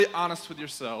honest with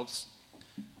yourselves,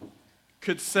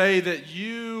 could say that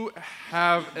you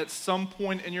have at some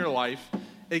point in your life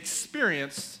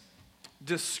experienced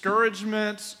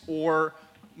discouragement, or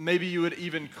maybe you would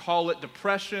even call it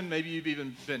depression. Maybe you've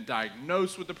even been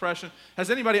diagnosed with depression.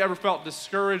 Has anybody ever felt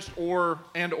discouraged or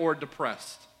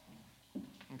depressed?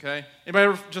 Okay? Anybody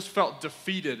ever just felt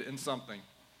defeated in something?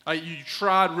 You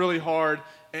tried really hard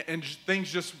and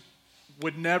things just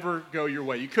would never go your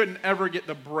way. You couldn't ever get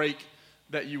the break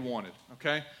that you wanted,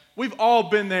 okay? We've all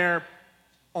been there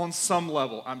on some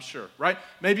level, I'm sure, right?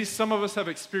 Maybe some of us have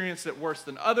experienced it worse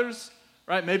than others,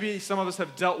 right? Maybe some of us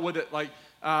have dealt with it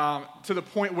to the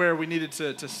point where we needed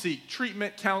to seek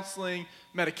treatment, counseling,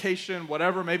 medication,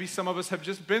 whatever. Maybe some of us have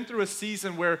just been through a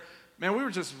season where, man, we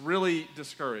were just really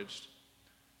discouraged.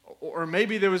 Or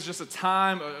maybe there was just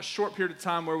a short period of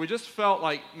time where we just felt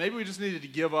like maybe we just needed to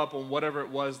give up on whatever it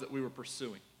was that we were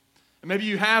pursuing. And maybe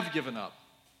you have given up.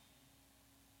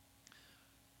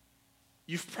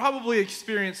 You've probably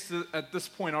experienced it at this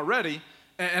point already,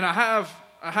 and I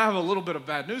have a little bit of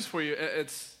bad news for you.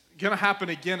 It's going to happen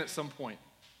again at some point,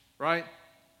 right?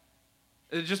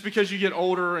 Just because you get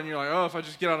older and you're like, oh, if I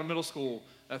just get out of middle school,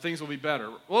 things will be better.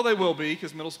 Well, they will be,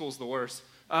 because middle school is the worst.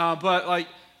 But like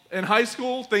in high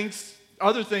school,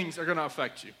 other things are going to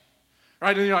affect you,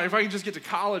 right? And if I can just get to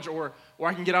college, or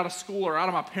I can get out of school or out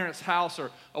of my parents' house or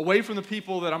away from the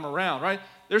people that I'm around, right?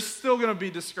 There's still going to be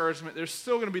discouragement. There's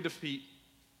still going to be defeat.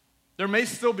 There may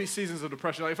still be seasons of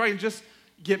depression. Like if I can just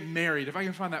get married, if I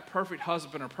can find that perfect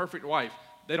husband or perfect wife.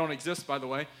 They don't exist, by the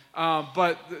way.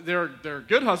 But they're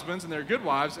good husbands and they're good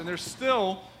wives, and there's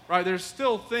still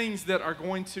things that are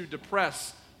going to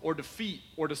depress or defeat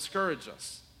or discourage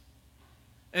us.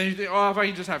 And you think, oh, if I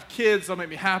can just have kids, they'll make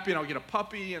me happy, and I'll get a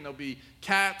puppy, and there'll be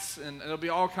cats, and there'll be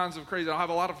all kinds of crazy. I'll have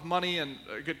a lot of money and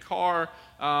a good car,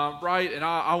 right? And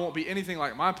I won't be anything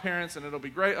like my parents, and it'll be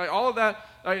great. Like all of that,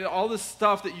 all this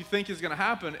stuff that you think is going to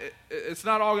happen, it's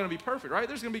not all going to be perfect, right?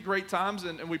 There's going to be great times,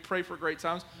 and we pray for great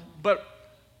times. But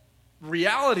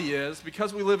reality is,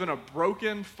 because we live in a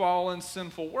broken, fallen,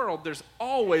 sinful world, there's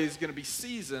always going to be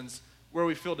seasons where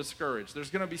we feel discouraged. There's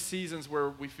going to be seasons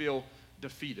where we feel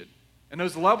defeated. And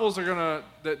those levels are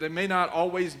they may not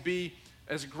always be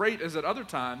as great as at other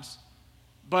times,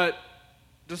 but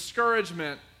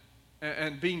discouragement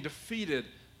and being defeated,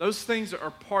 those things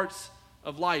are parts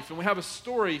of life. And we have a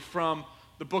story from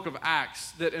the book of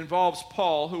Acts that involves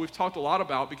Paul, who we've talked a lot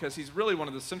about because he's really one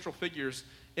of the central figures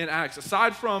in Acts.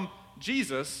 Aside from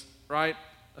Jesus, right,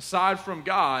 aside from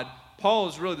God, Paul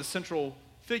is really the central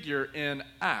figure in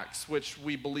Acts, which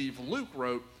we believe Luke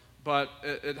wrote. But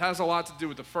it has a lot to do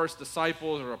with the first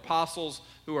disciples or apostles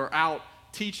who are out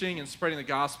teaching and spreading the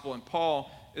gospel, and Paul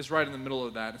is right in the middle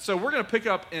of that. And so we're going to pick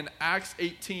up in Acts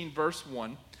 18, verse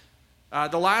 1.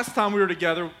 The last time we were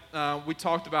together, we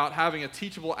talked about having a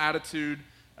teachable attitude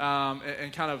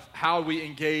and kind of how we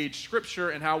engage Scripture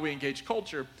and how we engage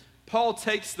culture. Paul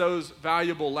takes those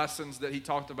valuable lessons that he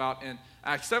talked about in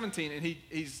Acts 17, and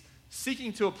he's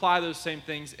seeking to apply those same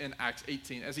things in Acts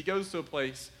 18 as he goes to a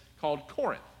place called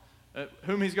Corinth.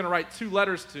 Whom he's going to write 2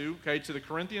 letters to the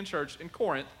Corinthian church in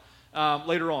Corinth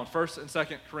later on, 1st and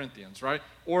 2nd Corinthians, right?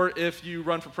 Or if you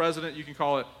run for president, you can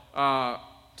call it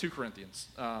 2 Corinthians,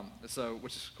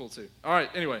 which is cool too. All right,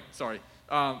 anyway, sorry.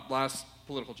 Last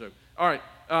political joke. All right,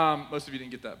 most of you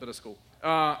didn't get that, but it's cool.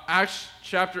 Acts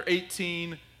chapter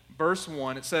 18, verse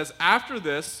 1, it says, after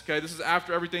this, this is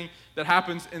after everything that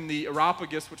happens in the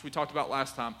Areopagus, which we talked about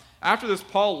last time. After this,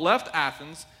 Paul left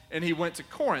Athens, and he went to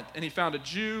Corinth, and he found a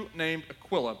Jew named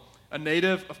Aquila, a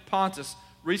native of Pontus,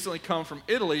 recently come from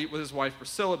Italy with his wife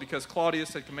Priscilla, because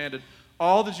Claudius had commanded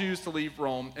all the Jews to leave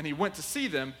Rome, and he went to see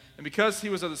them, and because he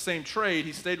was of the same trade,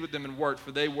 he stayed with them and worked,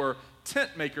 for they were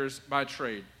tent makers by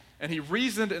trade. And he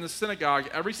reasoned in the synagogue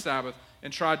every Sabbath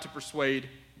and tried to persuade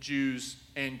Jews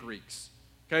and Greeks.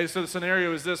 Okay, so the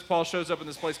scenario is this. Paul shows up in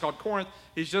this place called Corinth.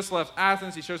 He's just left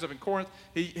Athens. He shows up in Corinth.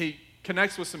 He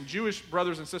connects with some Jewish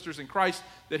brothers and sisters in Christ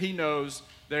that he knows.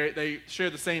 They share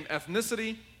the same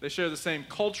ethnicity. They share the same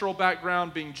cultural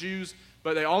background, being Jews,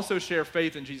 but they also share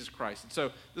faith in Jesus Christ. And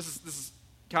so this is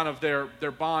kind of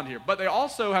their bond here. But they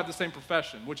also have the same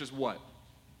profession, which is what?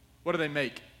 What do they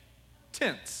make?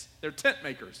 Tents. They're tent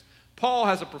makers. Paul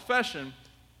has a profession,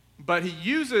 but he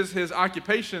uses his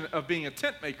occupation of being a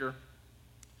tent maker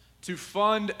to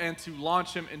fund and to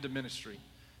launch him into ministry.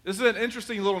 This is an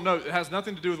interesting little note. It has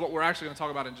nothing to do with what we're actually going to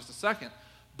talk about in just a second.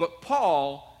 But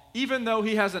Paul, even though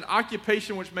he has an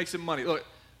occupation which makes him money, look,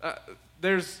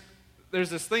 there's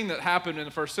this thing that happened in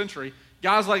the first century.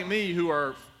 Guys like me who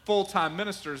are full-time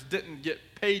ministers didn't get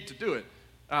paid to do it.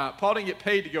 Paul didn't get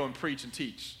paid to go and preach and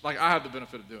teach like I have the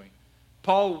benefit of doing.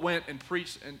 Paul went and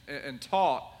preached and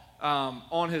taught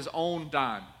on his own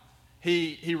dime.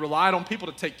 He relied on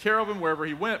people to take care of him wherever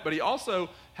he went, but he also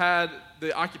had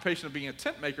the occupation of being a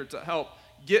tent maker to help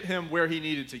get him where he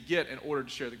needed to get in order to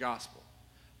share the gospel.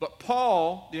 But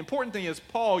Paul, the important thing is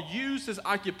Paul used his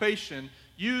occupation,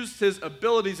 used his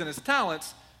abilities and his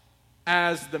talents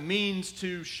as the means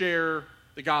to share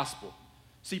the gospel.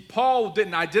 See, Paul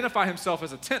didn't identify himself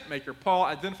as a tent maker. Paul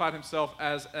identified himself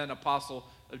as an apostle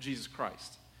of Jesus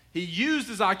Christ. He used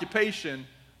his occupation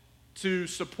to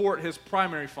support his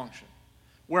primary function.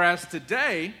 Whereas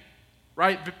today,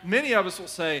 right, many of us will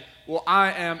say, well,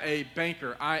 I am a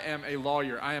banker, I am a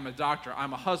lawyer, I am a doctor,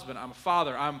 I'm a husband, I'm a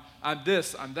father, I'm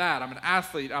this, I'm that, I'm an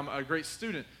athlete, I'm a great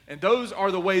student. And those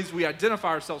are the ways we identify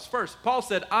ourselves first. Paul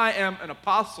said, I am an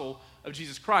apostle of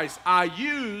Jesus Christ. I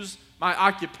use my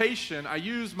occupation, I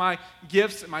use my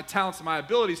gifts and my talents and my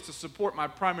abilities to support my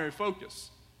primary focus.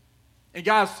 And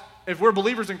guys, if we're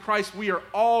believers in Christ, we are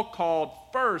all called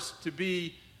first to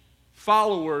be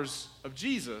followers of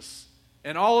Jesus.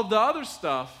 And all of the other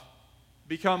stuff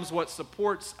becomes what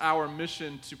supports our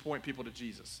mission to point people to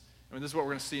Jesus. I mean, this is what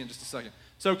we're going to see in just a second.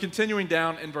 So continuing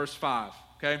down in verse 5,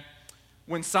 okay?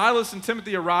 When Silas and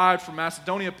Timothy arrived from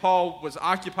Macedonia, Paul was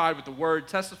occupied with the word,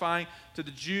 testifying to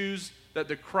the Jews that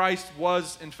the Christ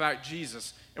was in fact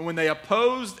Jesus. And when they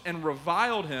opposed and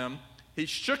reviled him, he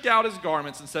shook out his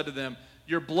garments and said to them,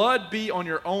 your blood be on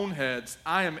your own heads.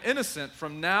 I am innocent.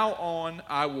 From now on,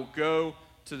 I will go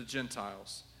to the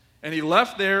Gentiles. And he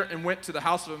left there and went to the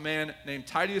house of a man named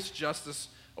Titius Justus,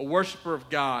 a worshiper of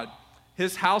God.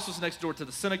 His house was next door to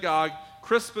the synagogue.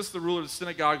 Crispus, the ruler of the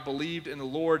synagogue, believed in the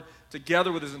Lord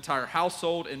together with his entire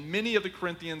household. And many of the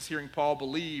Corinthians, hearing Paul,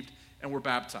 believed and were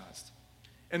baptized.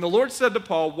 And the Lord said to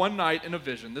Paul one night in a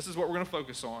vision, this is what we're going to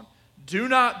focus on, do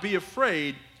not be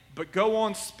afraid, but go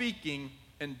on speaking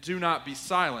and do not be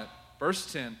silent.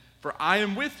 Verse 10, for I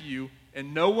am with you,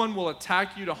 and no one will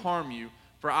attack you to harm you,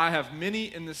 for I have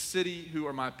many in the city who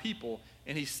are my people.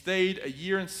 And he stayed 1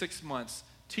 year and 6 months,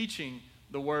 teaching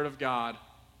the word of God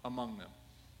among them.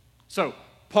 So,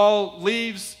 Paul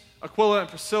leaves Aquila and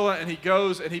Priscilla, and he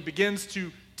goes and he begins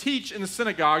to teach in the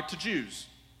synagogue to Jews,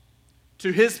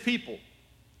 to his people,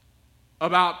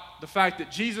 about the fact that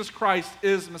Jesus Christ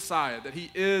is Messiah, that he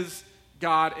is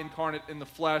God incarnate in the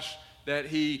flesh, that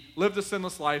he lived a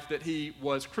sinless life, that he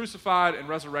was crucified and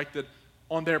resurrected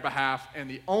on their behalf, and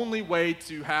the only way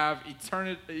to have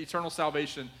eternal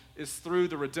salvation is through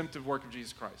the redemptive work of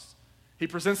Jesus Christ. He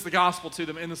presents the gospel to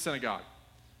them in the synagogue.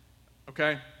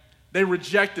 Okay? They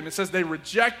reject him. It says they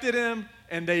rejected him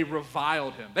and they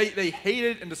reviled him. They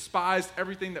hated and despised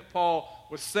everything that Paul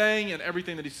was saying and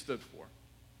everything that he stood for.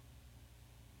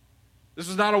 This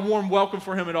was not a warm welcome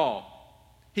for him at all.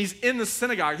 He's in the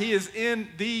synagogue. He is in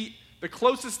the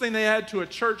closest thing they had to a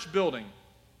church building,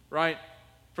 right?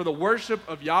 For the worship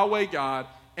of Yahweh God,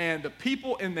 and the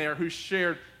people in there who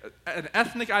shared an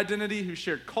ethnic identity, who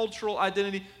shared cultural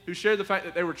identity, who shared the fact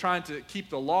that they were trying to keep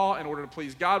the law in order to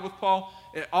please God with Paul.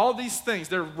 And all these things,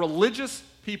 they're religious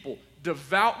people,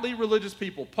 devoutly religious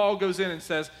people. Paul goes in and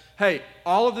says, hey,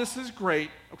 all of this is great.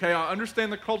 Okay, I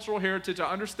understand the cultural heritage.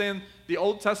 I understand the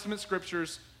Old Testament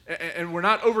scriptures, and we're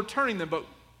not overturning them, but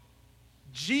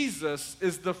Jesus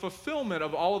is the fulfillment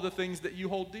of all of the things that you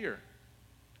hold dear.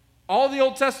 All the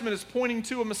Old Testament is pointing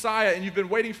to a Messiah, and you've been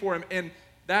waiting for him, and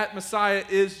that Messiah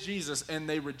is Jesus, and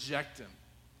they reject him.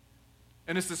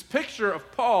 And it's this picture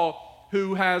of Paul,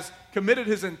 who has committed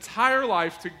his entire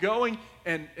life to going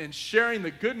and sharing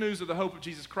the good news of the hope of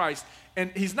Jesus Christ.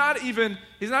 And he's not even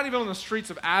on the streets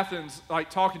of Athens like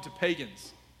talking to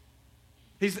pagans.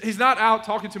 He's not out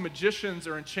talking to magicians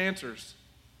or enchanters.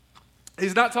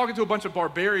 He's not talking to a bunch of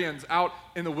barbarians out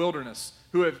in the wilderness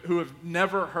who have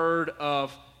never heard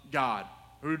of God,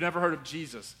 who have never heard of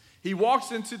Jesus. He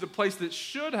walks into the place that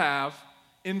should have,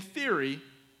 in theory,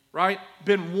 right,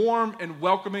 been warm and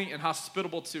welcoming and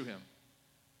hospitable to him.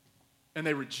 And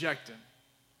they reject him.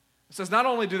 It says not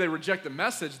only do they reject the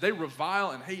message, they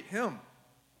revile and hate him.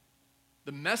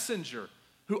 The messenger,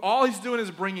 who all he's doing is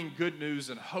bringing good news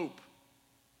and hope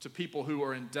to people who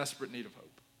are in desperate need of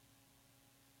hope.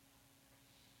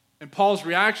 And Paul's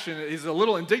reaction is a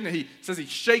little indignant. He says he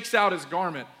shakes out his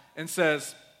garment and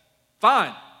says,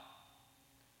 fine,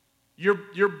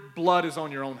 your blood is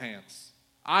on your own hands.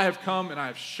 I have come and I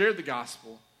have shared the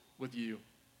gospel with you,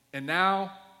 and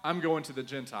now I'm going to the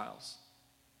Gentiles.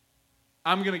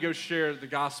 I'm going to go share the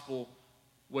gospel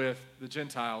with the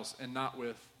Gentiles and not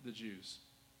with the Jews.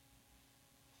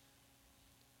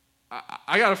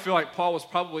 I got to feel like Paul was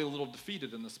probably a little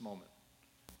defeated in this moment.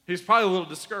 He was probably a little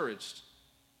discouraged.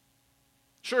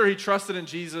 Sure, he trusted in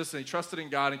Jesus and he trusted in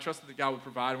God and he trusted that God would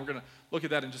provide. And we're going to look at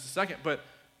that in just a second. But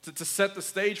to set the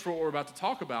stage for what we're about to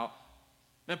talk about,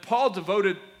 and Paul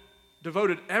devoted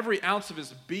every ounce of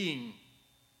his being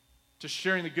to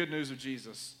sharing the good news of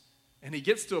Jesus. And he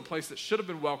gets to a place that should have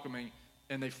been welcoming,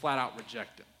 and they flat out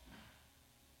reject him.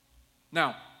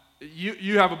 Now,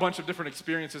 you have a bunch of different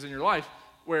experiences in your life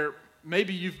where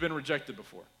maybe you've been rejected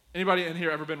before. Anybody in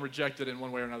here ever been rejected in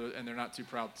one way or another, and they're not too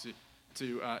proud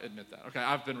to admit that? Okay,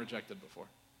 I've been rejected before.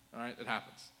 All right, it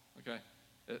happens. Okay,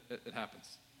 it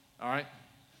happens. All right?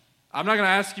 I'm not going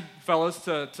to ask you fellas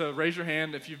to raise your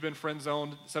hand if you've been friend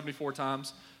zoned 74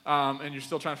 times and you're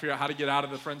still trying to figure out how to get out of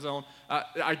the friend zone.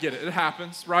 I get it. It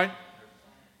happens, right?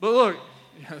 But look,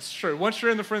 yeah, it's true. Once you're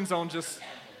in the friend zone, just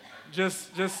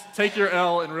take your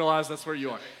L and realize that's where you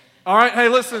are. All right? Hey,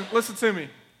 listen to me.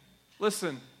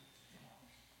 Listen.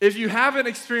 If you haven't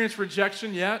experienced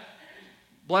rejection yet,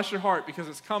 bless your heart because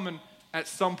it's coming at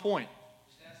some point.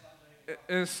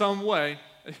 In some way.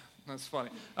 That's funny.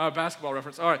 Basketball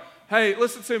reference. All right. Hey,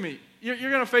 listen to me. You're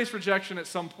going to face rejection at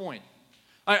some point.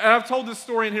 I've told this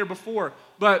story in here before,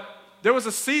 but there was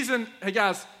a season, hey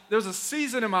guys, there was a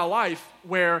season in my life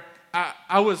where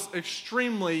I was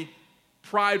extremely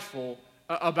prideful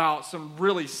about some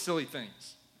really silly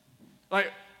things.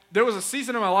 Like, there was a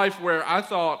season in my life where I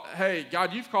thought, hey,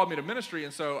 God, you've called me to ministry,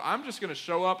 and so I'm just going to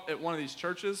show up at one of these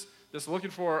churches that's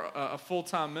looking for a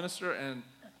full-time minister, and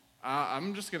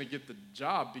I'm just going to get the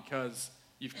job because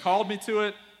you've called me to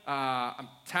it. I'm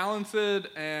talented,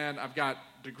 and I've got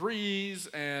degrees,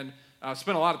 and I've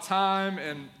spent a lot of time,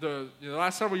 and the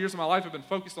last several years of my life have been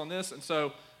focused on this, and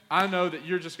so I know that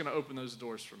you're just going to open those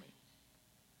doors for me.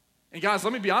 And guys,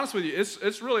 let me be honest with you.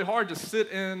 It's really hard to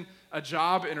sit in a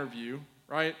job interview,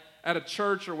 right, at a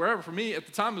church or wherever. For me, at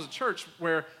the time, it was a church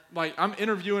where, like, I'm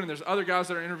interviewing, and there's other guys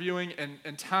that are interviewing,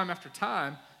 and time after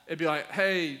time, it'd be like,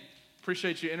 hey,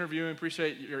 appreciate you interviewing,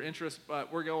 appreciate your interest,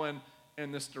 but we're going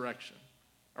in this direction,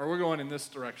 or we're going in this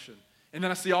direction. And then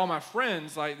I see all my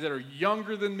friends, like, that are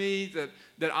younger than me, that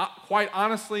I, quite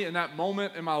honestly, in that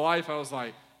moment in my life, I was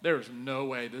like, there's no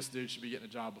way this dude should be getting a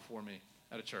job before me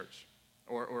at a church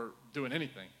or doing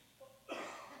anything.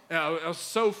 And I was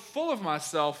so full of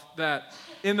myself that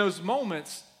in those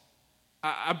moments,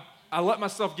 I let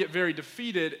myself get very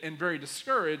defeated and very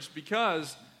discouraged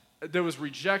because there was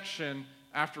rejection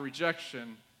after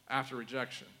rejection after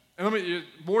rejection. And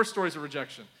more stories of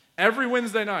rejection. Every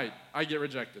Wednesday night, I get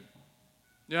rejected.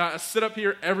 I sit up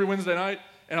here every Wednesday night,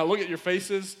 and I look at your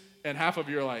faces, and half of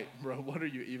you are like, bro, what are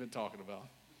you even talking about?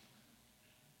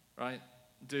 Right?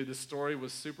 Dude, this story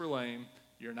was super lame.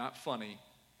 You're not funny.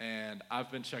 And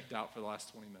I've been checked out for the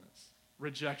last 20 minutes.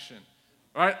 Rejection.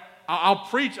 All right? I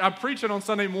preach it on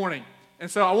Sunday morning. And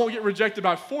so I won't get rejected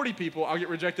by 40 people. I'll get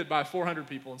rejected by 400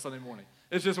 people on Sunday morning.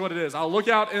 It's just what it is. I'll look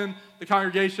out in the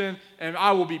congregation, and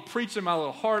I will be preaching my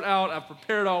little heart out. I've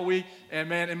prepared all week. And,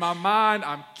 man, in my mind,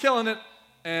 I'm killing it.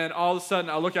 And all of a sudden,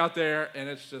 I look out there, and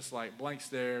it's just like blank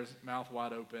stares, mouth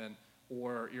wide open,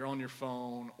 or you're on your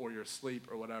phone, or you're asleep,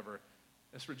 or whatever.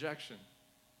 It's rejection.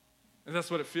 And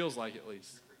that's what it feels like, at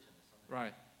least.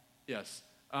 Right. Yes.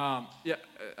 I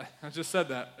just said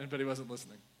that, but he wasn't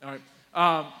listening. All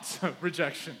right. So,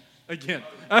 rejection. Again.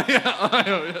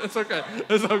 It's okay.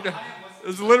 It's okay.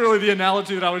 It's literally the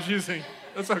analogy that I was using.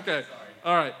 It's okay.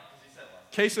 All right.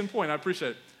 Case in point. I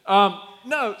appreciate it.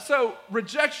 No, so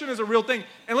rejection is a real thing.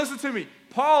 And listen to me.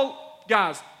 Paul,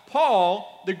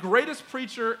 the greatest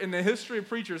preacher in the history of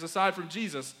preachers, aside from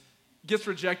Jesus, gets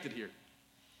rejected here.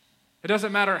 It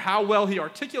doesn't matter how well he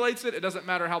articulates it. It doesn't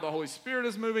matter how the Holy Spirit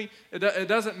is moving. It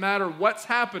doesn't matter what's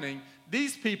happening.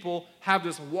 These people have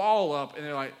this wall up, and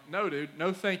they're like, no, dude,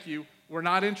 no thank you. We're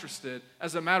not interested.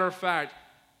 As a matter of fact,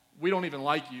 we don't even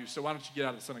like you, so why don't you get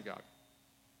out of the synagogue?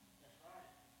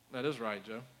 That is right,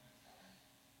 Joe.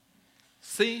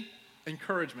 See?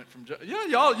 Encouragement from Joe. Yeah,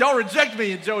 y'all reject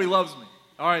me, and Joey loves me.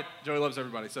 All right? Joey loves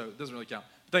everybody, so it doesn't really count.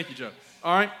 Thank you, Joe.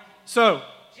 All right? So,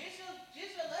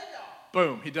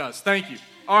 boom, he does. Thank you.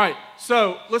 All right,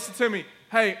 so listen to me.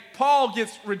 Hey, Paul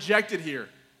gets rejected here.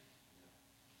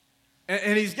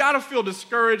 And he's got to feel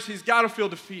discouraged. He's got to feel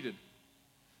defeated.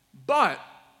 But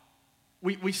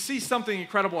we see something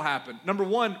incredible happen. Number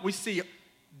one, we see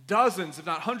dozens, if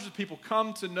not hundreds of people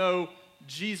come to know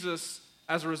Jesus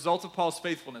as a result of Paul's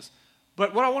faithfulness.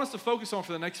 But what I want us to focus on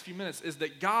for the next few minutes is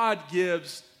that God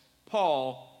gives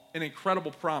Paul an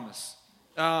incredible promise.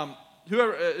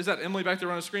 Whoever, is that Emily back there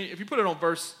on the screen? If you put it on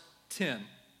verse 10,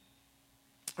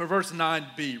 or verse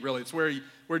 9b, really, it's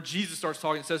where Jesus starts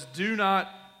talking. It says, do not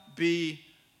be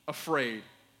afraid.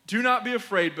 Do not be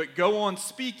afraid, but go on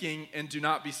speaking and do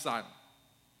not be silent.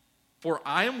 For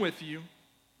I am with you.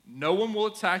 No one will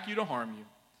attack you to harm you.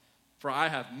 For I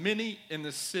have many in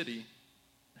this city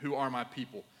who are my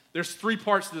people. There's three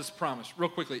parts to this promise. Real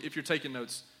quickly, if you're taking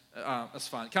notes, that's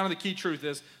fine. Kind of the key truth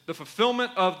is the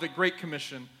fulfillment of the Great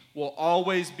Commission will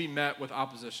always be met with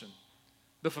opposition.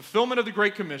 The fulfillment of the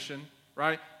Great Commission,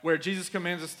 right, where Jesus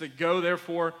commands us to go,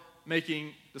 therefore,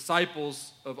 making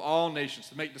disciples of all nations,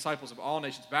 to make disciples of all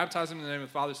nations, baptize them in the name of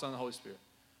the Father, Son, and the Holy Spirit.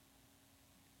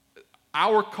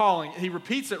 Our calling, he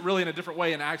repeats it really in a different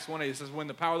way in Acts 1:8. It says, when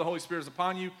the power of the Holy Spirit is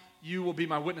upon you, you will be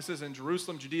my witnesses in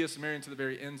Jerusalem, Judea, Samaria, and to the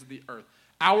very ends of the earth.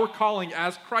 Our calling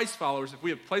as Christ followers, if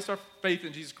we have placed our faith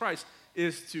in Jesus Christ,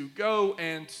 is to go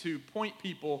and to point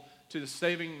people to the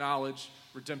saving knowledge,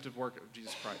 redemptive work of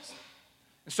Jesus Christ.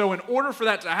 And so in order for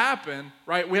that to happen,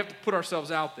 right, we have to put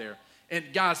ourselves out there.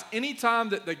 And guys, anytime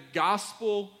that the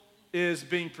gospel is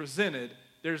being presented,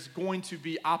 there's going to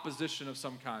be opposition of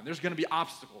some kind. There's going to be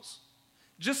obstacles.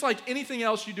 Just like anything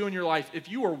else you do in your life, if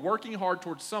you are working hard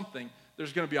towards something,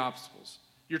 there's going to be obstacles.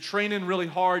 You're training really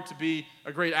hard to be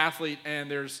a great athlete,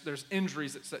 and there's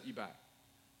injuries that set you back,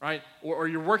 right? Or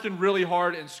you're working really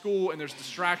hard in school, and there's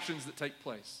distractions that take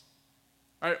place,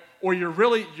 right? Or you're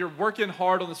working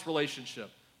hard on this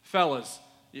relationship. Fellas,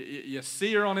 you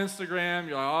see her on Instagram,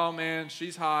 you're like, oh man,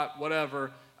 she's hot,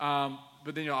 whatever.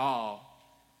 But then you're like, oh,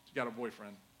 she got a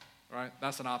boyfriend, right?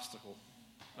 That's an obstacle,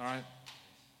 all right?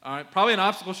 All right, probably an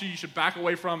obstacle you should back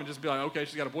away from and just be like, okay,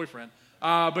 she's got a boyfriend.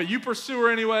 But you pursue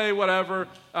her anyway, whatever,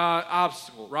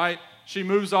 obstacle, right? She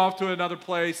moves off to another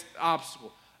place,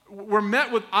 obstacle. We're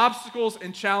met with obstacles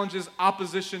and challenges,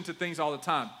 opposition to things all the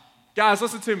time. Guys,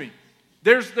 listen to me.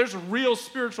 There's real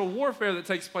spiritual warfare that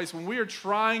takes place when we are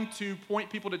trying to point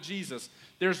people to Jesus.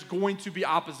 There's going to be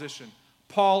opposition.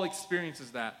 Paul experiences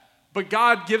that. But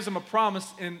God gives him a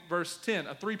promise in verse 10,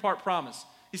 a three-part promise.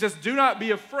 He says, do not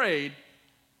be afraid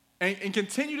and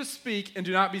continue to speak and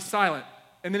do not be silent.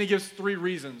 And then he gives three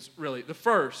reasons, really. The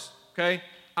first, okay,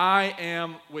 I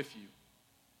am with you.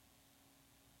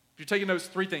 If you're taking notes,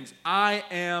 three things. I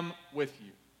am with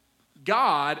you.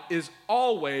 God is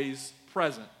always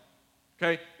present,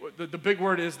 okay? The big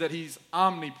word is that he's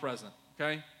omnipresent,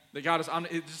 okay? That God is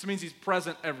it just means he's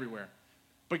present everywhere.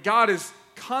 But God is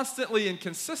constantly and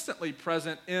consistently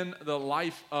present in the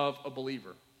life of a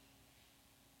believer.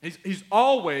 He's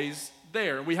always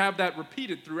there. We have that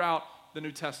repeated throughout the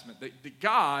New Testament, that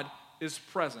God is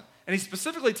present. And he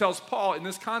specifically tells Paul in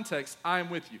this context, I am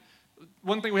with you.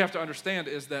 One thing we have to understand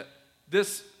is that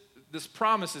this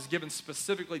promise is given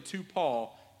specifically to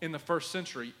Paul in the first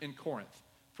century in Corinth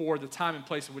for the time and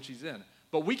place in which he's in.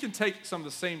 But we can take some of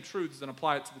the same truths and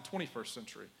apply it to the 21st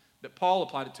century that Paul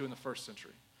applied it to in the first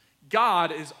century.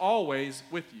 God is always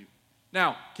with you.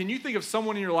 Now, can you think of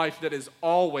someone in your life that is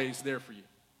always there for you?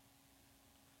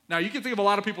 Now, you can think of a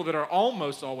lot of people that are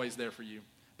almost always there for you,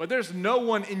 but there's no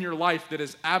one in your life that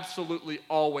is absolutely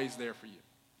always there for you.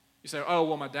 You say, oh,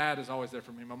 well, my dad is always there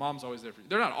for me. My mom's always there for you.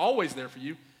 They're not always there for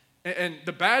you. And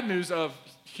the bad news of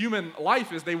human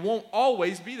life is they won't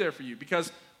always be there for you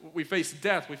because we face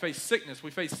death, we face sickness,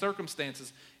 we face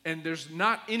circumstances, and there's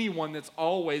not anyone that's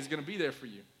always going to be there for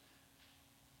you.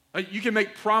 You can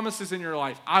make promises in your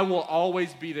life. I will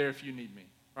always be there if you need me.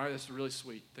 Right? That's a really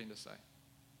sweet thing to say.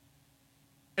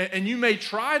 And you may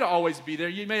try to always be there.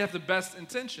 You may have the best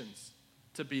intentions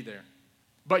to be there.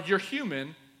 But you're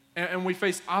human, and we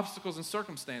face obstacles and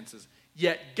circumstances.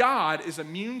 Yet God is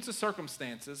immune to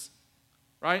circumstances,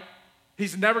 right?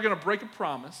 He's never going to break a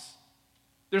promise.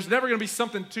 There's never going to be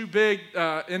something too big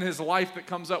in his life that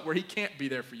comes up where he can't be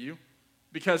there for you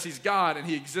because he's God and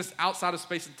he exists outside of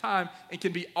space and time and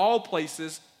can be all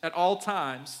places at all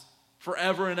times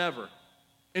forever and ever,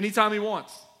 anytime he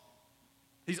wants.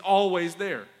 He's always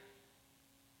there.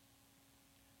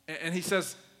 And he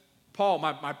says, Paul,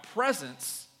 my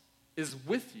presence is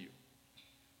with you.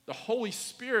 The Holy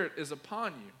Spirit is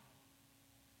upon you.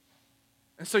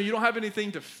 And so you don't have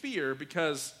anything to fear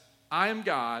because I am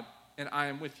God and I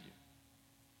am with you.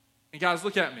 And guys,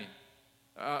 look at me.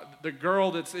 The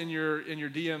girl that's in your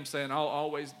DM saying, I'll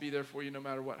always be there for you no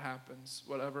matter what happens,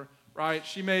 whatever, right?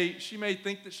 She may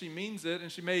think that she means it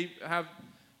and she may have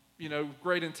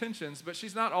great intentions, but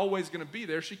she's not always going to be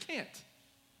there. She can't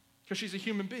because she's a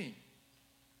human being.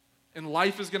 And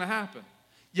life is going to happen.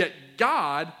 Yet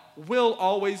God will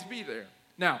always be there.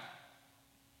 Now,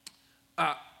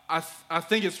 I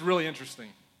think it's really interesting,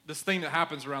 this thing that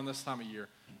happens around this time of year.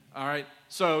 All right?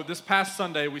 So this past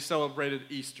Sunday, we celebrated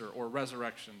Easter or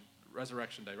Resurrection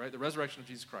Day, right? The resurrection of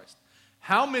Jesus Christ.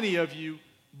 How many of you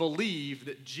believe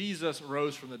that Jesus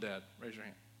rose from the dead? Raise your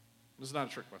hand. This is not a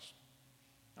trick question.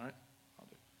 All right? I'll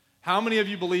do. How many of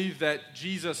you believe that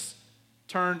Jesus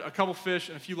turned a couple fish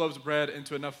and a few loaves of bread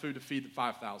into enough food to feed the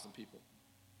 5,000 people?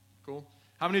 Cool.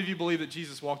 How many of you believe that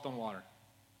Jesus walked on water?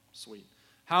 Sweet.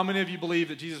 How many of you believe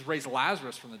that Jesus raised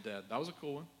Lazarus from the dead? That was a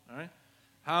cool one, all right?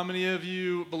 How many of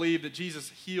you believe that Jesus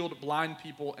healed blind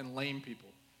people and lame people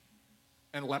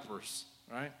and lepers,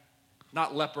 right?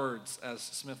 Not leopards, as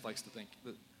Smith likes to think.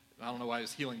 I don't know why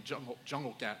he's healing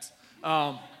jungle cats,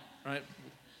 right?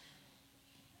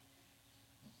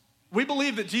 We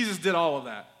believe that Jesus did all of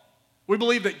that. We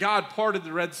believe that God parted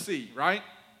the Red Sea, right?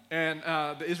 And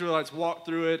the Israelites walked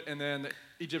through it, and then the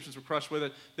Egyptians were crushed with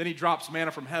it. Then he drops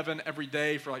manna from heaven every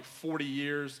day for like 40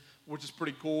 years, which is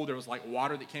pretty cool. There was like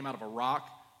water that came out of a rock.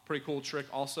 Pretty cool trick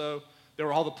also. There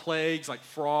were all the plagues like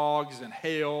frogs and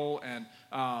hail and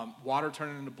water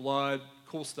turning into blood.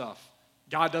 Cool stuff.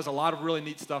 God does a lot of really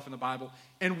neat stuff in the Bible,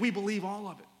 and we believe all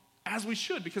of it, as we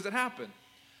should, because it happened.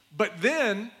 But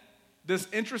then this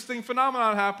interesting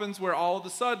phenomenon happens where all of a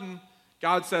sudden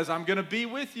God says, I'm going to be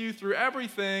with you through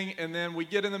everything, and then we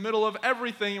get in the middle of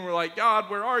everything, and we're like, God,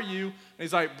 where are you? And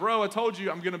he's like, bro, I told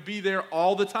you I'm going to be there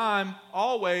all the time,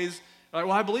 always. Like,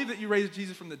 well, I believe that you raised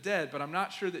Jesus from the dead, but I'm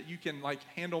not sure that you can, like,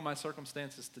 handle my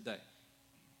circumstances today.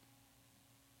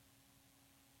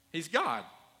 He's God.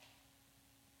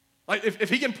 Like, if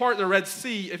he can part the Red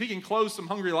Sea, if he can close some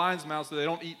hungry lions' mouths so they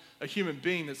don't eat a human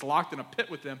being that's locked in a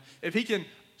pit with them, if he can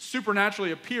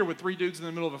supernaturally appear with 3 dudes in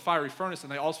the middle of a fiery furnace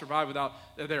and they all survive without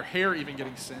their hair even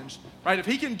getting singed, right? If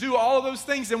he can do all of those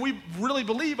things, and we really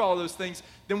believe all of those things,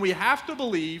 then we have to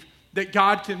believe that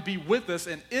God can be with us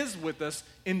and is with us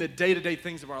in the day-to-day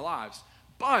things of our lives.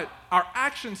 But our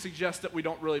actions suggest that we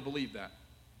don't really believe that.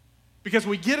 Because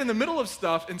we get in the middle of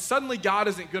stuff and suddenly God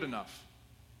isn't good enough.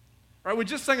 Right? We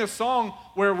just sang a song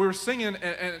where we were singing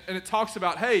and it talks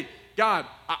about, hey, God,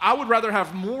 I would rather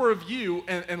have more of you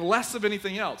and less of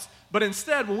anything else. But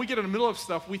instead, when we get in the middle of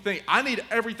stuff, we think, I need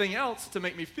everything else to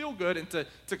make me feel good and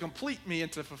to complete me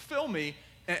and to fulfill me.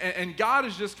 And God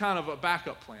is just kind of a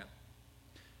backup plan.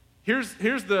 Here's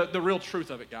the real truth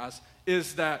of it, guys,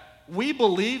 is that we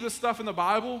believe the stuff in the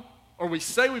Bible, or we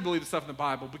say we believe the stuff in the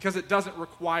Bible, because it doesn't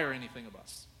require anything of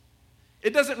us.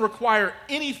 It doesn't require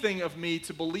anything of me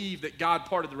to believe that God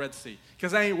parted the Red Sea,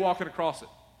 because I ain't walking across it.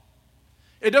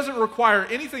 It doesn't require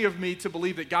anything of me to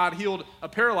believe that God healed a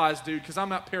paralyzed dude, because I'm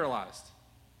not paralyzed.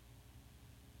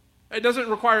 It doesn't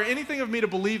require anything of me to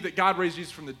believe that God raised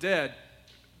Jesus from the dead,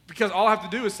 because all I have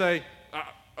to do is say,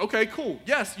 okay, cool,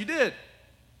 yes, you did.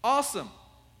 Awesome.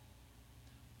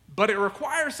 But it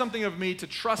requires something of me to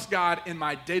trust God in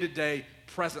my day-to-day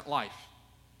present life.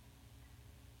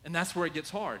 And that's where it gets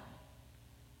hard.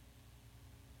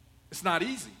 It's not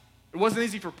easy. It wasn't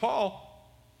easy for Paul.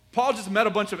 Paul just met a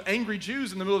bunch of angry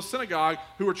Jews in the middle of the synagogue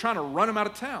who were trying to run him out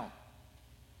of town.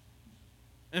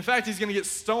 In fact, he's going to get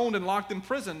stoned and locked in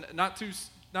prison not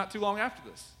too long after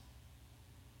this.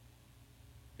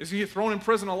 He's going to get thrown in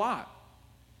prison a lot.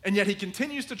 And yet he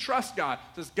continues to trust God.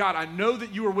 Says, God, I know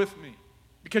that you are with me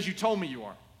because you told me you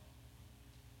are.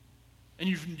 And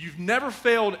you've never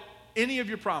failed any of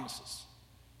your promises.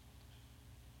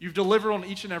 You've delivered on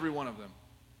each and every one of them.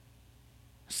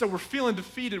 So we're feeling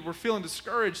defeated. We're feeling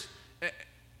discouraged. And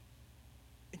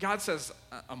God says,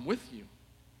 I'm with you.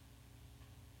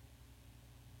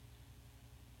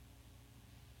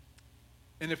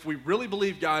 And if we really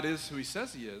believe God is who he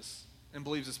says he is and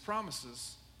believes his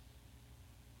promises,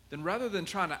 then rather than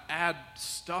trying to add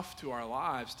stuff to our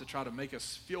lives to try to make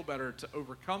us feel better, to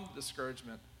overcome the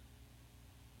discouragement,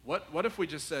 what if we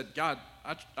just said, God,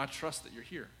 I trust that you're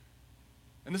here.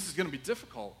 And this is going to be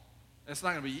difficult. And it's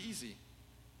not going to be easy.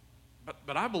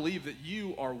 But I believe that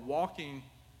you are walking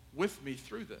with me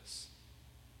through this.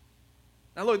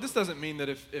 Now, look, this doesn't mean that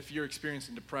if you're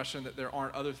experiencing depression that there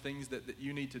aren't other things that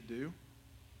you need to do,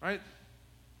 right?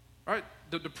 Right?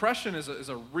 The depression is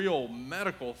a real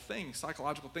medical thing,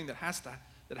 psychological thing that has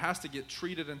to get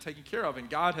treated and taken care of. And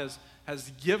God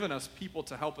has given us people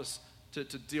to help us to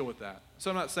deal with that.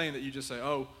 So I'm not saying that you just say,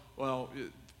 oh, well,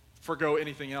 forgo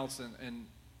anything else, and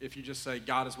if you just say,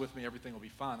 God is with me, everything will be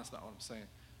fine. That's not what I'm saying.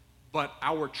 But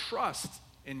our trust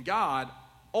in God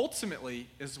ultimately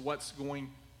is what's going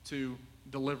to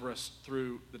deliver us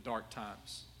through the dark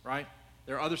times, right?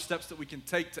 There are other steps that we can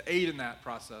take to aid in that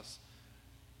process.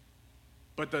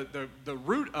 But the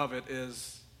root of it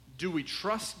is, do we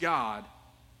trust God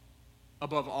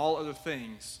above all other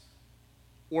things?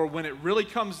 Or when it really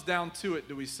comes down to it,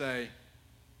 do we say,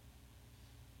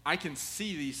 I can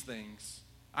see these things.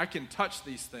 I can touch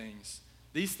these things.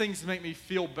 These things make me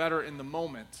feel better in the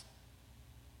moment.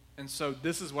 And so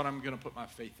this is what I'm going to put my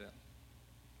faith in.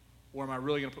 Or am I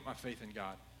really going to put my faith in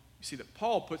God? You see that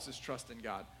Paul puts his trust in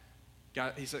God.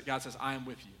 God says, I am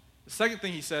with you. The second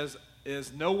thing he says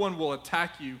is, no one will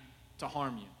attack you to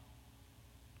harm you.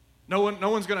 No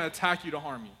one's going to attack you to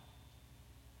harm you.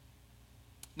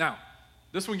 Now,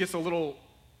 this one gets a little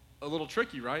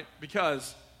tricky, right?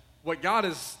 Because what God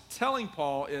is telling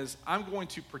Paul is, I'm going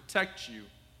to protect you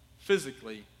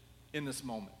physically in this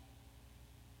moment.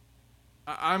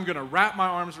 I'm going to wrap my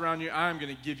arms around you. I'm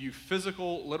going to give you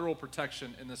physical, literal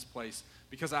protection in this place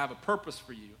because I have a purpose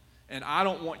for you. And I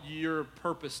don't want your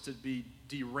purpose to be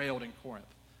derailed in Corinth.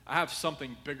 I have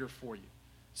something bigger for you.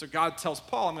 So God tells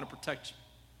Paul, I'm going to protect you.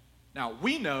 Now,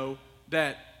 we know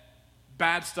that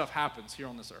bad stuff happens here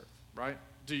on this earth, right?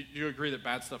 Do you agree that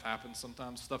bad stuff happens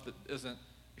sometimes, stuff that isn't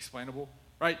explainable,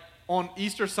 right? On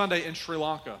Easter Sunday in Sri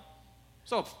Lanka,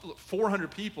 so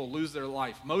 400 people lose their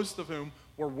life, most of whom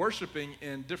were worshiping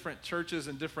in different churches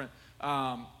and different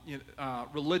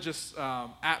religious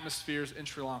atmospheres in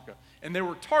Sri Lanka. And they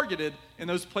were targeted in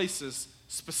those places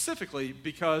specifically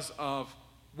because of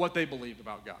what they believed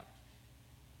about God.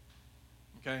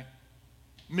 Okay?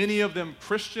 Many of them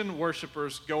Christian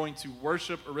worshipers going to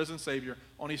worship a risen Savior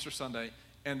on Easter Sunday,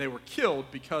 and they were killed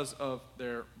because of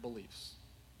their beliefs.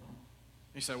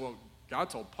 You say, well, God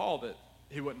told Paul that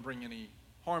he wouldn't bring any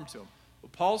harm to him.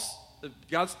 But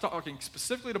God's talking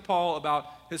specifically to Paul about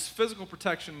his physical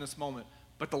protection in this moment.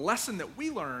 But the lesson that we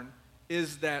learn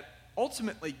is that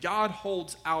ultimately God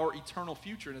holds our eternal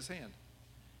future in his hand.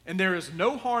 And there is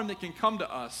no harm that can come to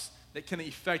us that can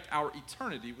affect our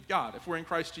eternity with God if we're in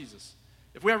Christ Jesus.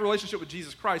 If we have a relationship with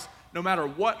Jesus Christ, no matter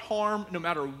what harm, no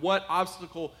matter what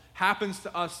obstacle happens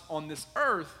to us on this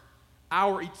earth,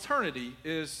 our eternity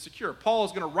is secure. Paul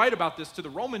is going to write about this to the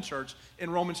Roman church in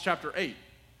Romans chapter 8,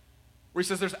 where he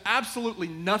says there's absolutely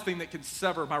nothing that can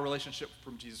sever my relationship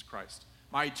from Jesus Christ,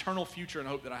 my eternal future and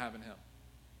hope that I have in him.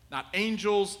 Not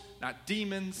angels, not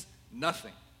demons,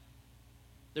 nothing.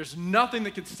 There's nothing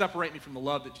that can separate me from the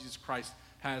love that Jesus Christ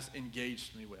has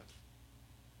engaged me with.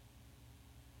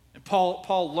 And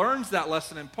Paul learns that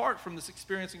lesson in part from this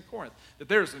experience in Corinth, that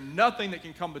there's nothing that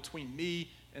can come between me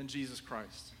and Jesus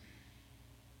Christ.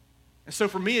 And so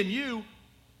for me and you,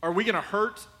 are we going to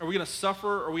hurt? Are we going to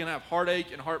suffer? Are we going to have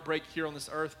heartache and heartbreak here on this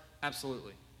earth?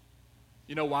 Absolutely.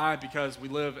 You know why? Because we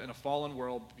live in a fallen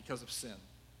world because of sin.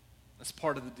 That's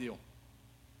part of the deal.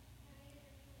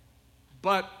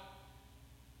 But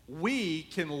we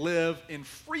can live in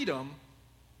freedom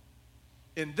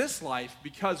in this life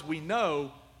because we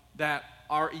know that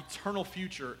our eternal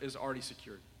future is already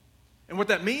secured. And what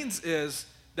that means is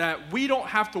that we don't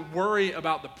have to worry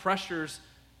about the pressures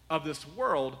of this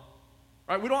world,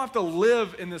 right? We don't have to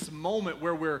live in this moment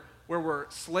where we're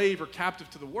slave or captive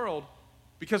to the world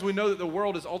because we know that the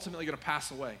world is ultimately going to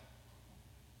pass away.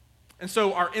 And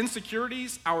so our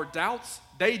insecurities, our doubts,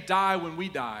 they die when we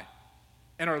die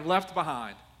and are left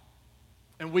behind.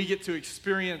 And we get to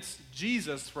experience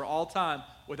Jesus for all time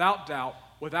without doubt,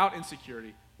 without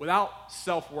insecurity, without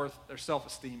self-worth or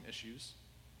self-esteem issues,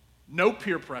 no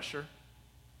peer pressure,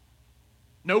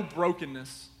 no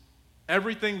brokenness.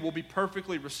 Everything will be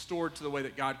perfectly restored to the way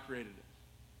that God created it.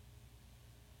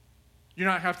 You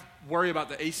don't have to worry about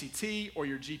the ACT or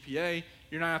your GPA.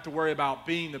 You don't have to worry about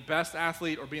being the best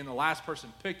athlete or being the last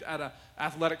person picked at an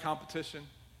athletic competition.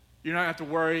 You don't have to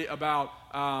worry about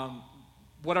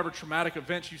whatever traumatic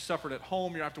events you suffered at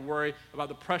home. You don't have to worry about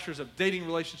the pressures of dating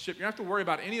relationship. You don't have to worry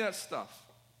about any of that stuff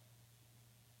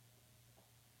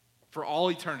for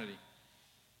all eternity.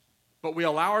 But we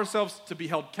allow ourselves to be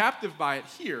held captive by it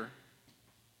here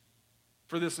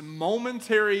for this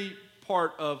momentary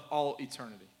part of all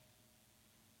eternity.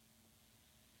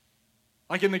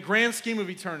 Like in the grand scheme of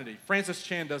eternity, Francis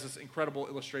Chan does this incredible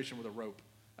illustration with a rope.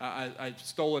 I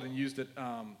stole it and used it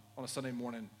on a Sunday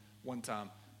morning one time.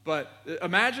 But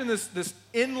imagine this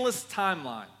endless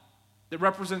timeline that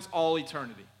represents all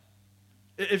eternity.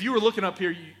 If you were looking up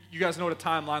here, you guys know what a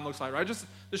timeline looks like, right? Just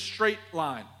the straight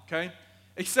line, okay?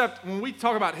 Except when we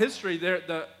talk about history,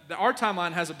 our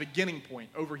timeline has a beginning point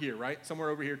over here, right? Somewhere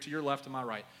over here to your left and my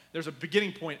right. There's a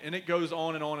beginning point, and it goes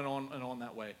on and on and on and on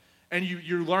that way. And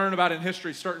you learn about in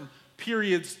history certain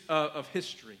periods of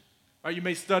history, right? You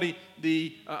may study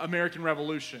the American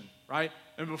Revolution, right?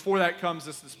 And before that comes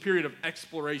this period of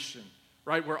exploration,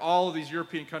 right? Where all of these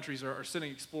European countries are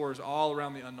sending explorers all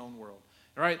around the unknown world.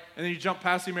 Right? And then you jump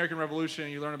past the American Revolution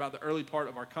and you learn about the early part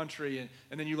of our country,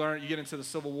 and then you get into the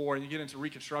Civil War, and you get into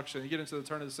Reconstruction, and you get into the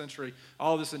turn of the century,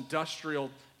 all this industrial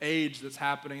age that's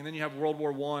happening, and then you have World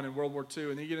War I and World War II,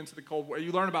 and then you get into the Cold War.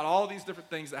 You learn about all these different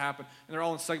things that happen, and they're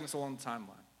all in segments along the timeline.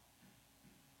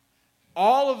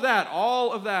 All of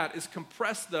that is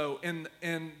compressed, though, in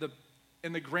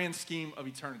the grand scheme of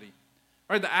eternity.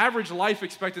 Right? The average life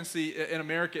expectancy in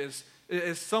America is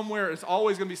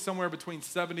always going to be somewhere between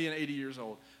 70 and 80 years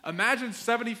old. Imagine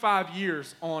 75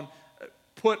 years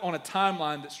put on a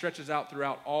timeline that stretches out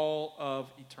throughout all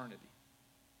of eternity.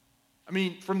 I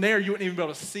mean, from there, you wouldn't even be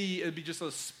able to see. It'd be just a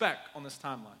speck on this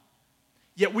timeline.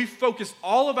 Yet we focus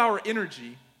all of our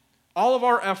energy, all of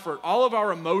our effort, all of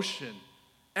our emotion,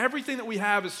 everything that we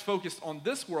have is focused on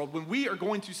this world when we are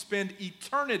going to spend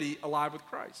eternity alive with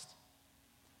Christ.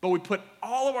 But we put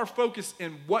all of our focus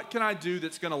in what can I do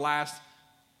that's going to last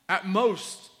at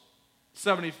most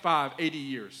 75, 80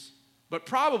 years, but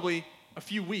probably a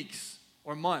few weeks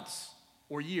or months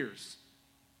or years.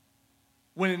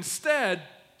 When instead,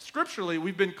 scripturally,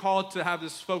 we've been called to have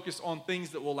this focus on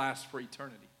things that will last for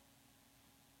eternity.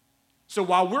 So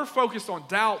while we're focused on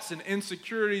doubts and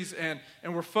insecurities and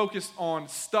we're focused on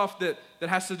stuff that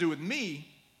has to do with me,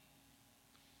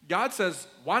 God says,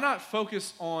 why not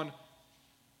focus on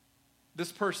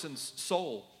this person's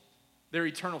soul, their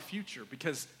eternal future?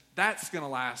 Because that's going to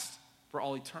last for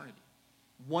all eternity,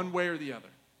 one way or the other,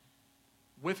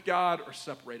 with God or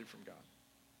separated from God.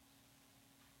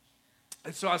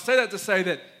 And so I say that to say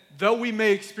that though we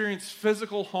may experience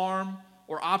physical harm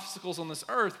or obstacles on this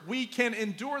earth, we can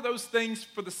endure those things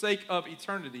for the sake of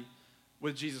eternity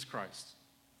with Jesus Christ.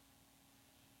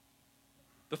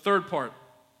 The third part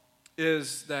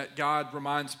is that God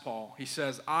reminds Paul. He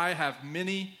says, I have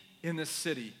many in this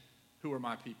city who are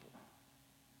my people.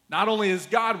 Not only is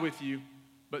God with you,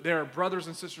 but there are brothers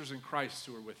and sisters in Christ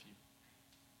who are with you.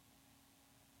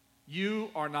 You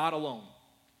are not alone.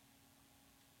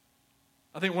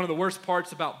 I think one of the worst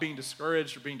parts about being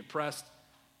discouraged or being depressed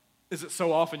is that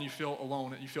so often you feel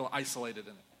alone and you feel isolated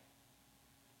in it.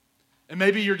 And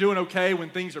maybe you're doing okay when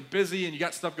things are busy and you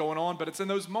got stuff going on, but it's in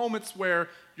those moments where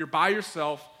you're by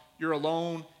yourself, you're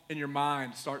alone, and your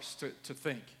mind starts to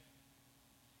think.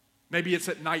 Maybe it's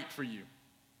at night for you,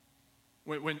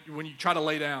 when you try to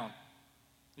lay down,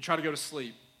 you try to go to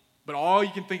sleep, but all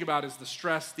you can think about is the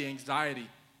stress, the anxiety,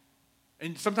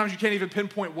 and sometimes you can't even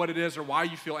pinpoint what it is or why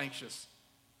you feel anxious,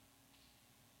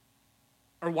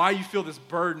 or why you feel this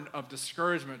burden of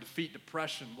discouragement, defeat,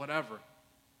 depression, whatever.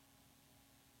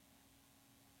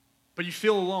 But you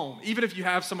feel alone, even if you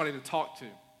have somebody to talk to.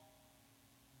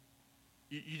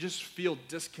 You just feel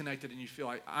disconnected and you feel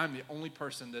like I'm the only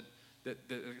person that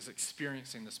is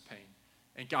experiencing this pain.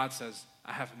 And God says,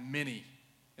 I have many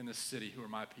in this city who are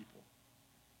my people.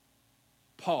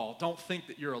 Paul, don't think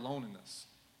that you're alone in this.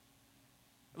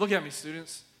 Look at me,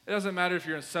 students. It doesn't matter if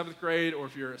you're in 7th grade or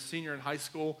if you're a senior in high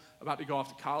school, about to go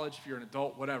off to college, if you're an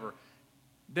adult, whatever.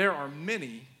 There are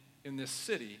many in this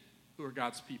city who are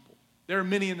God's people. There are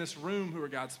many in this room who are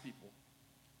God's people.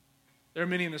 There are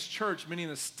many in this church, many in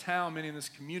this town, many in this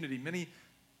community, many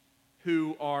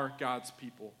who are God's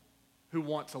people, who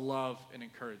want to love and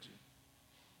encourage you.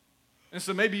 And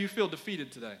so maybe you feel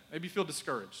defeated today. Maybe you feel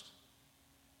discouraged.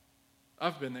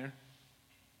 I've been there.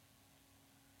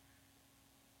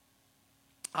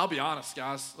 I'll be honest,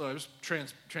 guys. Look, just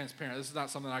transparent. This is not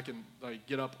something I can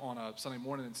get up on a Sunday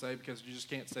morning and say, because you just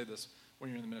can't say this when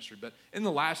you're in the ministry. But in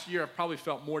the last year, I've probably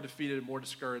felt more defeated and more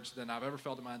discouraged than I've ever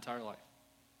felt in my entire life.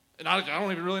 And I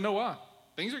don't even really know why.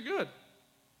 Things are good.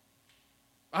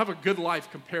 I have a good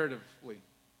life comparatively.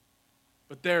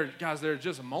 But there are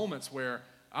just moments where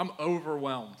I'm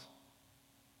overwhelmed.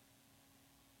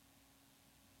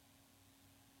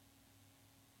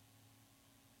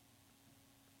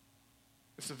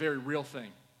 It's a very real thing.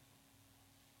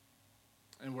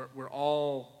 And we're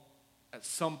all, at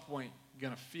some point,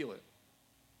 going to feel it.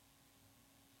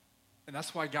 And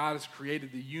that's why God has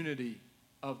created the unity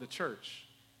of the church.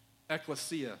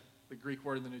 Ecclesia, the Greek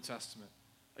word in the New Testament.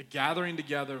 A gathering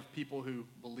together of people who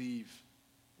believe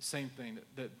the same thing,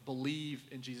 that believe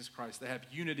in Jesus Christ. They have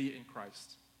unity in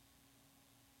Christ.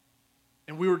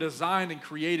 And we were designed and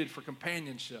created for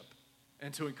companionship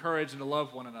and to encourage and to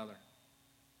love one another.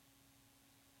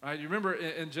 Right? You remember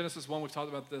in Genesis 1, we've talked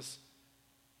about this.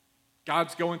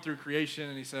 God's going through creation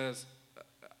and he says,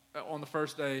 on the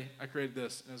first day, I created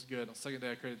this and it was good. On the second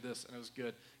day, I created this and it was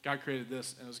good. God created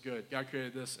this and it was good. God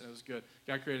created this and it was good.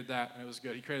 God created that and it was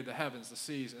good. He created the heavens, the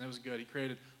seas, and it was good. He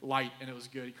created light and it was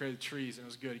good. He created trees and it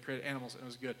was good. He created animals and it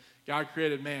was good. God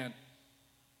created man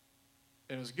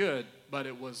and it was good, but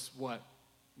it was what?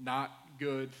 Not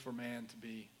good for man to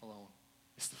be alone.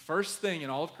 It's the first thing in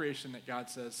all of creation that God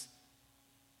says,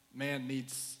 man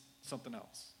needs something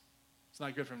else. It's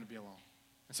not good for him to be alone.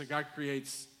 And so God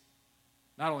creates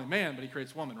not only man, but he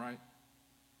creates woman, right?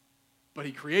 But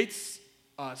he creates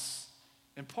us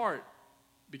in part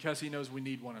because he knows we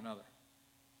need one another.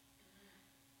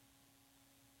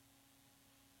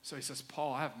 So he says,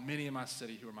 Paul, I have many in my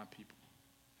city who are my people.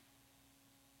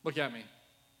 Look at me.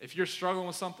 If you're struggling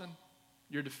with something,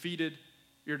 you're defeated,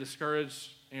 you're discouraged,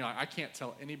 and you're like, I can't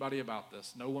tell anybody about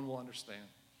this. No one will understand.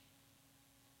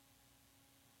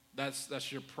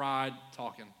 That's your pride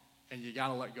talking. and you got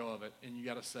to let go of it, and you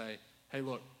got to say, hey,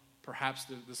 look, perhaps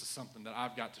this is something that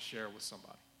I've got to share with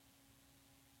somebody.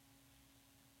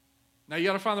 Now, you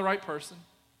got to find the right person,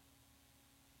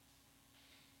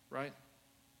 right?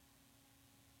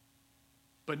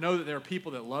 But know that there are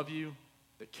people that love you,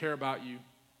 that care about you,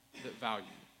 that value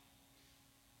you.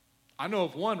 I know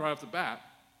of one right off the bat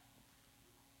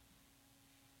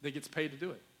that gets paid to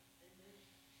do it.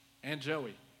 And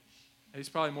Joey. He's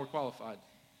probably more qualified.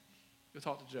 Go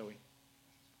talk to Joey.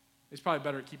 He's probably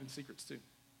better at keeping secrets too.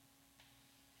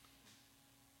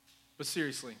 But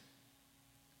seriously,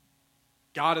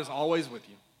 God is always with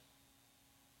you.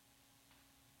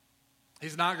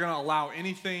 He's not going to allow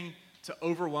anything to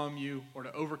overwhelm you or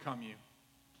to overcome you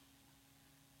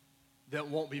that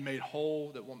won't be made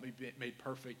whole, that won't be made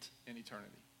perfect in eternity.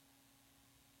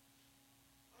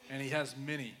 And he has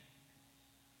many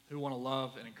who want to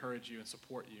love and encourage you and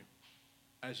support you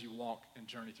as you walk and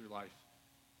journey through life.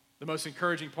 The most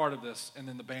encouraging part of this, and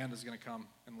then the band is going to come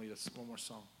and lead us one more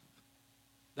song.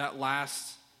 That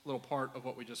last little part of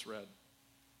what we just read.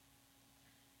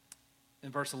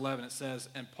 In verse 11 it says,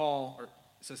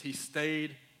 he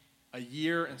stayed a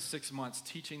year and 6 months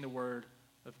teaching the word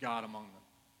of God among them.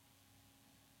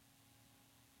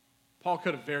 Paul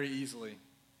could have very easily,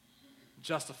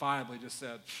 justifiably just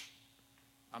said,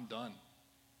 I'm done.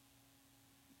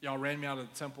 Y'all ran me out of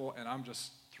the temple and I'm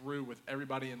just through with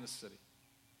everybody in this city.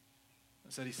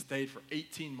 Instead, he stayed for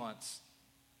 18 months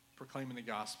proclaiming the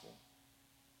gospel.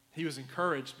 He was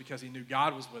encouraged because he knew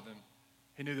God was with him.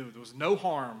 He knew that there was no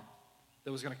harm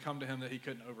that was going to come to him that he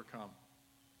couldn't overcome.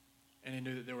 And he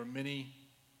knew that there were many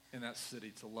in that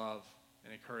city to love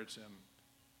and encourage him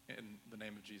in the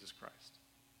name of Jesus Christ.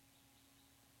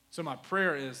 So my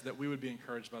prayer is that we would be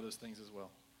encouraged by those things as well.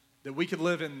 That we could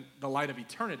live in the light of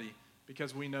eternity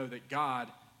because we know that God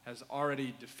has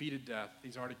already defeated death.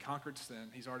 He's already conquered sin.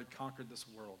 He's already conquered this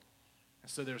world.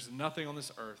 And so there's nothing on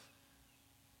this earth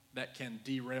that can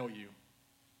derail you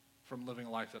from living a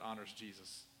life that honors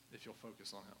Jesus if you'll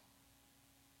focus on him.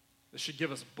 This should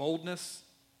give us boldness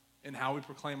in how we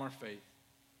proclaim our faith,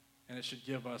 and it should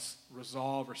give us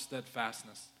resolve or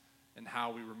steadfastness in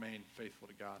how we remain faithful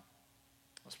to God.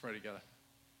 Let's pray together.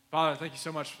 Father, I thank you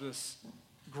so much for this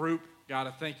group. God,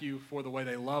 I thank you for the way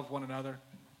they love one another,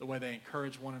 the way they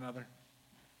encourage one another.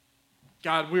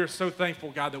 God, we are so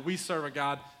thankful, God, that we serve a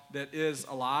God that is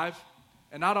alive,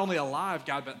 and not only alive,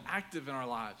 God, but active in our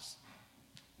lives.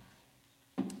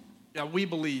 God, we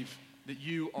believe that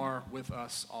you are with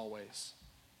us always.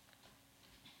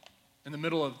 In the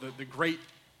middle of the great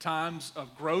times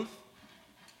of growth,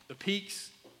 the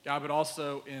peaks, God, but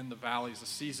also in the valleys, the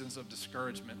seasons of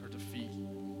discouragement or defeat,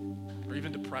 or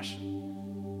even depression.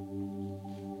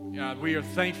 God, we are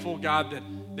thankful, God,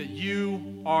 that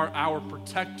you are our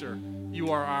protector.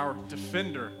 You are our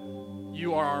defender.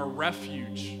 You are our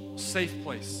refuge, safe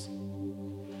place.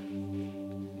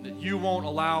 That you won't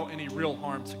allow any real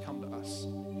harm to come to us.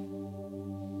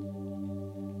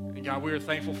 And God, we are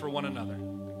thankful for one another.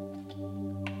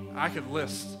 I could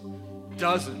list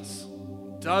dozens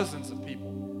of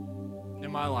people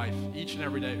in my life each and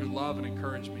every day who love and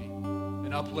encourage me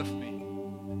and uplift me.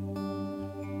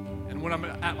 And when I'm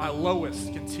at my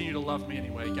lowest, continue to love me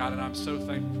anyway, God, and I'm so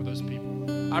thankful for those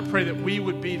people. I pray that we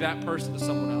would be that person to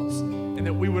someone else, and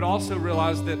that we would also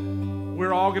realize that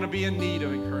we're all going to be in need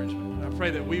of encouragement. And I pray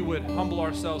that we would humble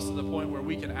ourselves to the point where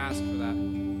we can ask for that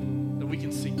we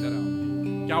can seek that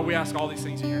out. God, we ask all these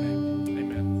things in your name.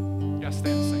 Amen. You guys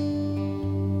stand and sing.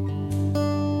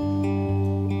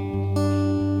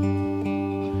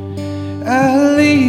 I